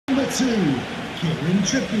2, Kieran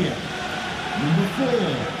Trippier. Number 4,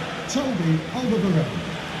 Toby Alderweireld.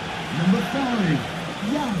 Number 5,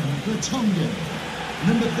 Jan Vertonghen.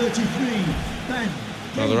 Number 33, Ben.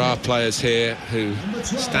 Well, there are players here who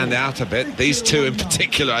stand out a bit. These two in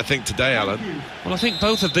particular, I think, today, Alan. Well, I think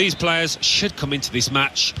both of these players should come into this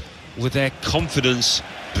match with their confidence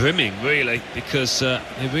brimming, really, because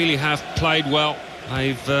they really have played well.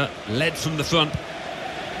 They've led from the front.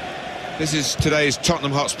 This is today's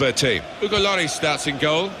Tottenham Hotspur team. Hugo Lloris starts in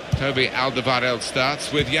goal. Toby Alderweireld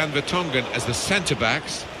starts with Jan Vertonghen as the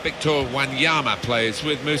centre-backs. Victor Wanyama plays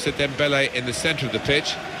with Moussa Dembele in the centre of the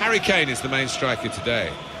pitch. Harry Kane is the main striker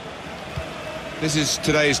today. This is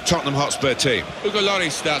today's Tottenham Hotspur team. Hugo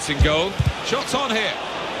Lloris starts in goal. Shots on here.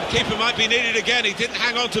 The keeper might be needed again. He didn't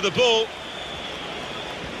hang on to the ball.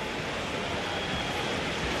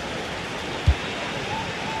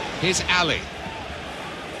 Here's Ali.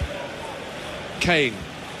 Kane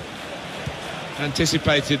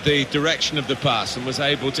anticipated the direction of the pass and was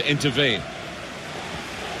able to intervene.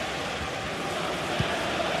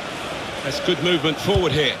 That's good movement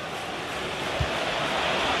forward here.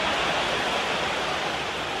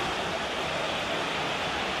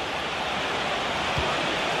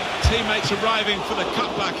 Teammates arriving for the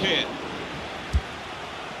cutback here.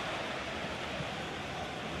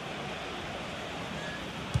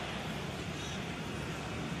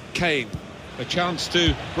 Kane, a chance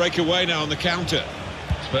to break away now on the counter.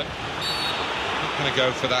 But not going to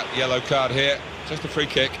go for that yellow card here. Just a free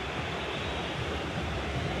kick.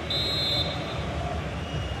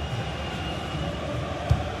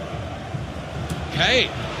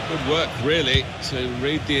 Kane, good work really to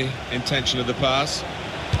read the intention of the pass.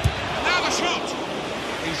 Now the shot!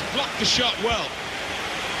 He's blocked the shot well.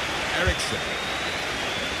 Eriksen.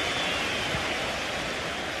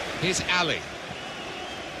 Here's Ali.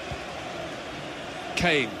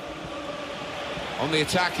 Kane on the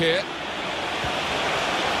attack here, and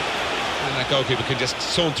that goalkeeper can just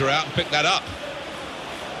saunter out and pick that up.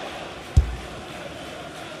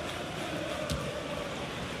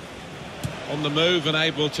 On the move and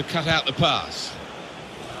able to cut out the pass.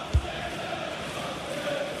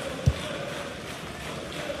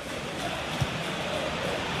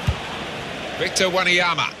 Victor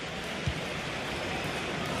Wanyama.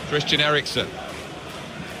 Christian Eriksen.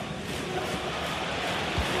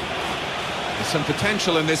 There's some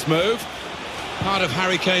potential in this move. Part of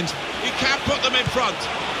Harry Kane's... He can put them in front.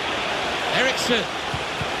 Eriksen.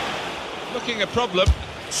 Looking a problem.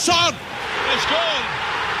 Son is gone.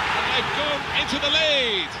 And they've gone into the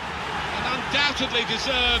lead. And undoubtedly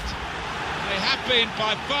deserved. They have been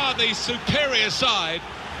by far the superior side.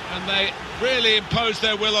 And they really imposed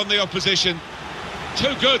their will on the opposition.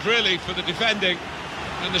 Too good, really, for the defending.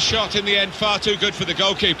 And the shot in the end far too good for the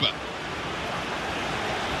goalkeeper.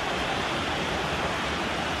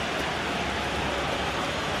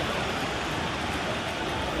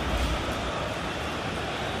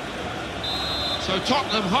 So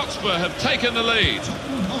Tottenham Hotspur have taken the lead.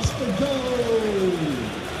 Tottenham Hotspur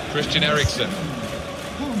goal. Christian Eriksen.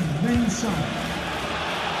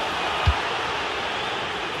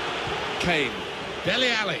 Kane.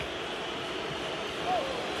 Dele Alli.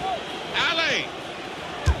 Ali!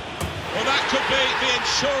 Well, that could be the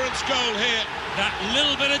insurance goal here. That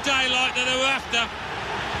little bit of daylight that they were after.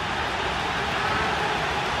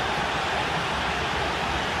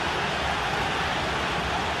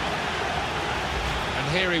 And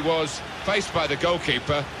here he was, faced by the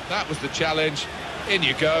goalkeeper. That was the challenge. In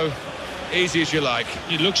you go. Easy as you like.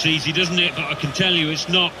 It looks easy, doesn't it? But I can tell you it's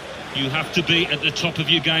not. You have to be at the top of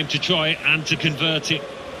your game to try it and to convert it.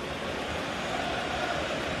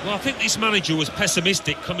 Well, I think this manager was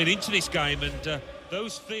pessimistic coming into this game, and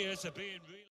those fears are being...